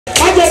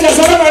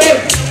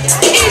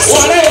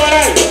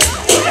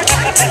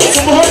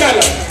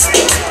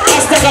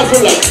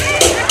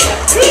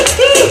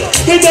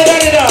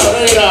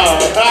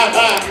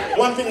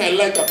One thing I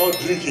like about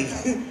drinking,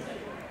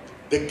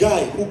 the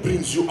guy who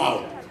brings you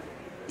out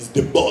is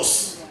the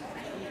boss.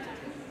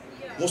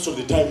 Most of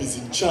the time he's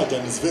in charge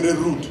and he's very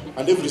rude,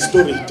 and every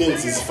story he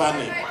tells is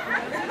funny.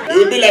 He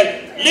will be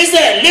like,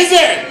 listen.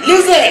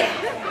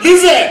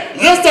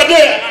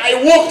 Yesterday I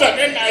walked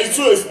and I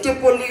saw a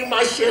staple in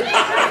my shape.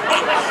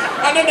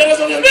 And then the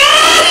rest of you,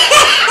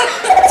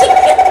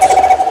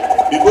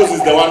 because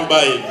he's the one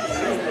buying.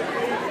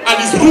 And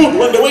it's rude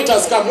when the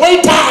waiters come.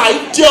 Waiter,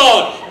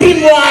 idiot,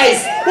 bring more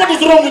ice. What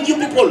is wrong with you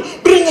people?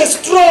 Bring a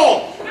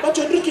straw. But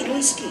you're drinking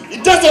whiskey.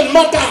 It doesn't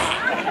matter.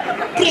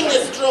 Bring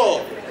a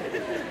straw.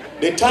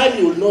 The time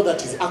you will know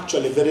that he's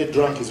actually very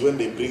drunk is when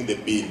they bring the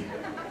bill.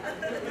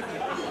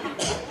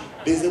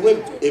 There's a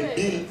way a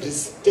bill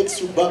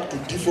takes you back to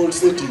default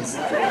settings.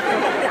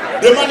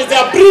 The man is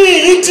there, bring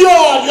idiot, you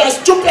are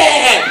stupid.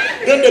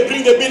 Then they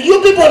bring the bill.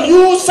 You people,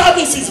 you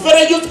service is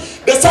very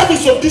used. The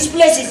service of this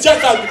place is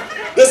just like,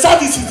 the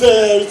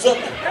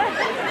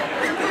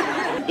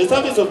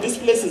service of this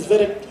place is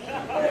very...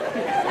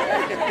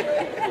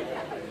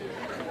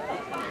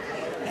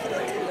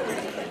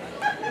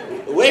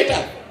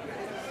 Waiter.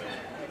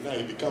 Now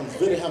he becomes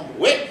very humble.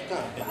 Wait,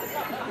 come.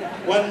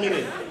 1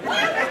 minute.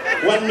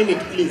 1 minute,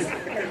 please.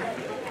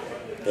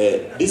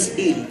 This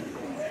bill,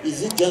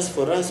 is it just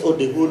for us or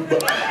the whole bar?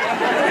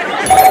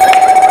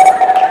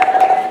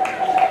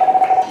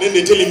 Then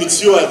they tell him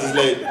it's yours. He's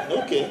like,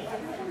 okay,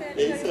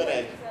 it's all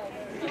right.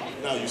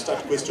 Now you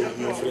start questioning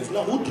your friends.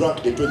 Now, who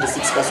drank the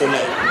 26%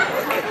 line?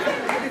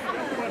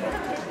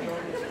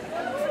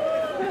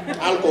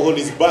 Alcohol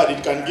is bad.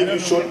 It can give you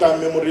short-term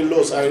memory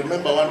loss. I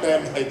remember one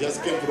time I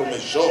just came from a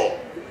show.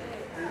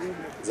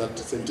 It's at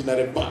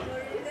Centenary Park.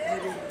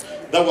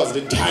 That was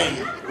the time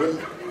when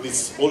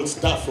this old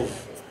stuff of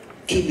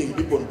killing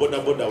people on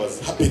border was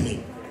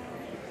happening.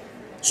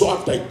 So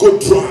after I got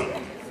drunk,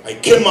 I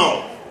came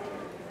out.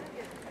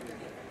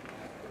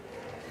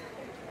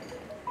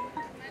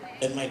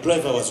 And my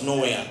driver was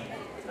nowhere.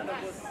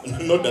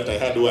 Not that I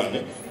had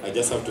one. I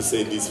just have to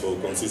say this for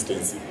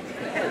consistency.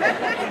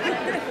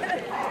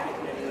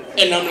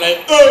 And I'm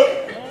like,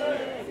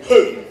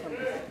 hey.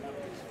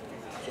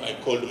 So I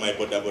called my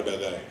border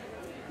guy.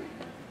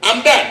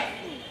 I'm done.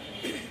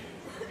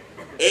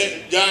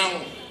 Hey,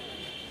 Jang.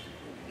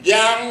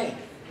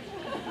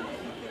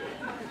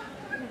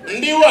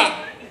 Ndiwa.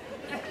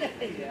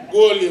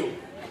 Goliu.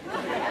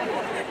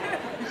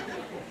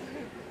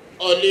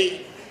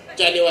 Oli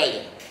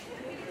Chaliwaja.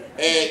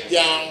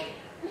 Jang.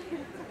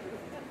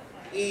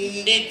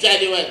 Ndi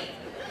Chaliwaja.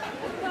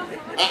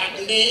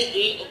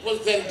 Ndi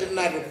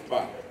Centenary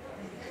Park.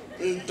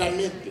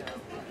 Ntamite.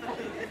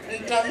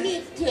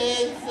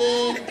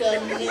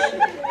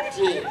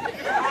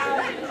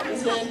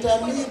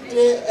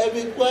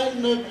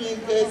 Everyone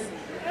because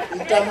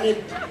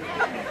Ntamite.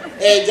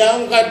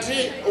 Jangati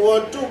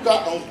wotuka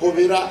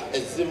onkubira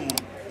esimu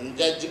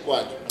njaji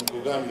kwatu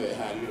nkugambe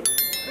halo.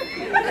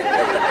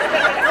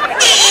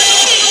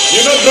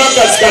 You know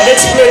drunkards can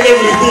explain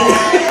everything.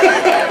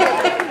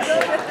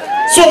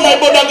 So my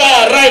border guy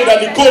arrived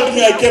and he called me,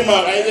 I came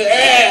out. I said,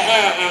 hey,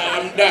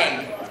 I'm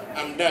done.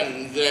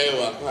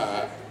 Nzewa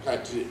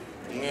kati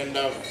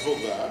ngenda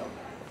vuga.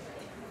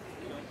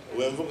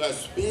 When vuga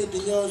speed,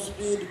 your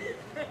speed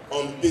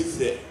on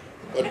pizza.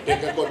 Or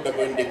take a double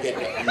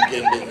indicator.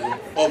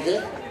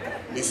 Okay?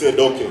 He said,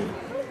 okay.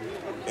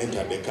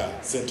 Enter the car.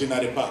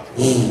 Centenary Park.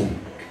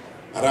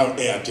 Around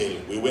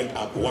Airtel. We went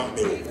up one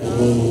bill.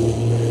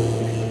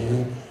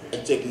 I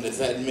checked in the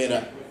side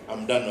mirror.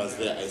 I'm done was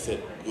there. I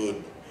said,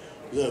 good.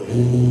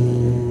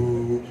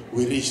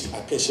 We reached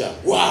Acacia.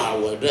 Wow,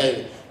 we're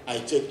driving. I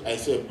checked. I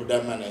said,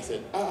 Buddha man. I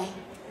said,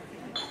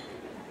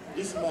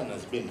 this man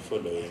has been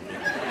following me.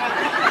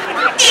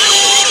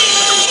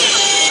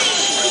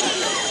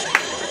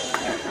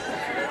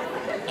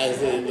 I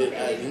said,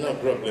 no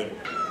problem.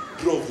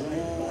 Drove.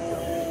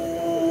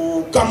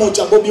 Come on,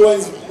 Chabobi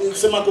wines,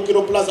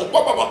 Semakokiro Plaza.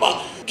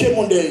 Came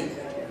on the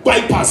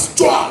bypass.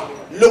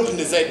 Looked in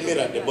the side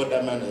mirror. The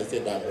border man, I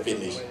said, I'm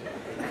finished.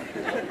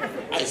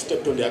 I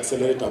stepped on the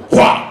accelerator.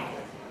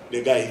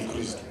 The guy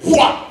increased.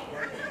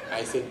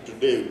 I said,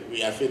 today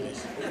we are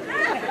finished.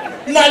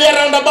 Now they're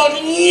around about,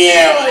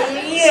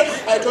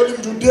 I told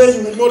him, today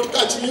you will not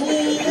catch me.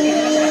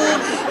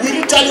 We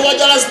didn't tell you what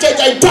stage.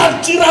 I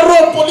turned Chira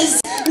Road police.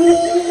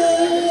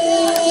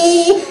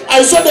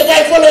 I saw the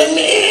guy following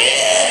me.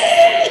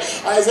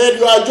 I said,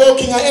 you are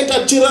joking. I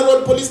entered Chira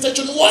Road police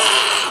station. Wow!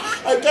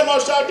 I came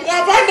out shouting,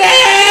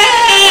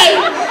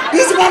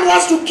 this man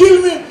wants to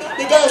kill me.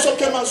 The guy also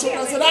came and saw me.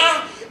 I said,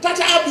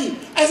 Tata Abi.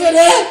 I said,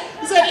 hey.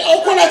 He said,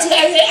 Okolachi.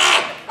 I said,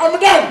 I'm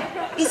done.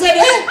 He said,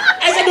 hey.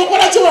 I said,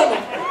 Okolachi wana.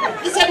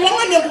 He said,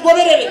 Wangani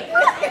kugomerere.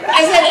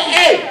 I said,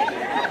 hey.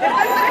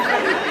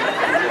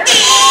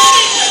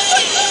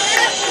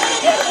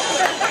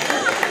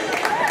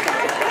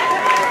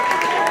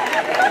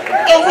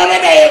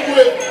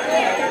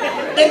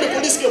 Then the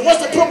police came.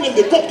 What's the problem?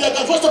 They popped their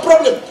guns. What's the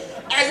problem?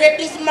 I said,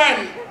 this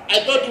man, I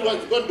thought he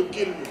was going to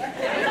kill me.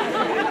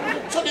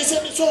 So they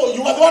said, so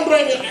you were the one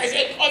driving? I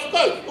said, of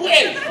course, who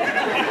else?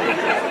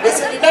 They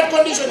said, in that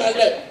condition, I was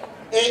like,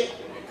 hey.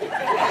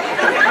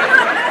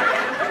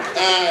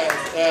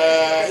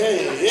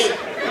 Hey.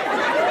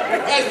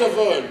 First of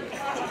all,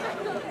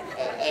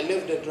 I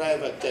left the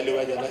driver, Charlie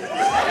Wajala.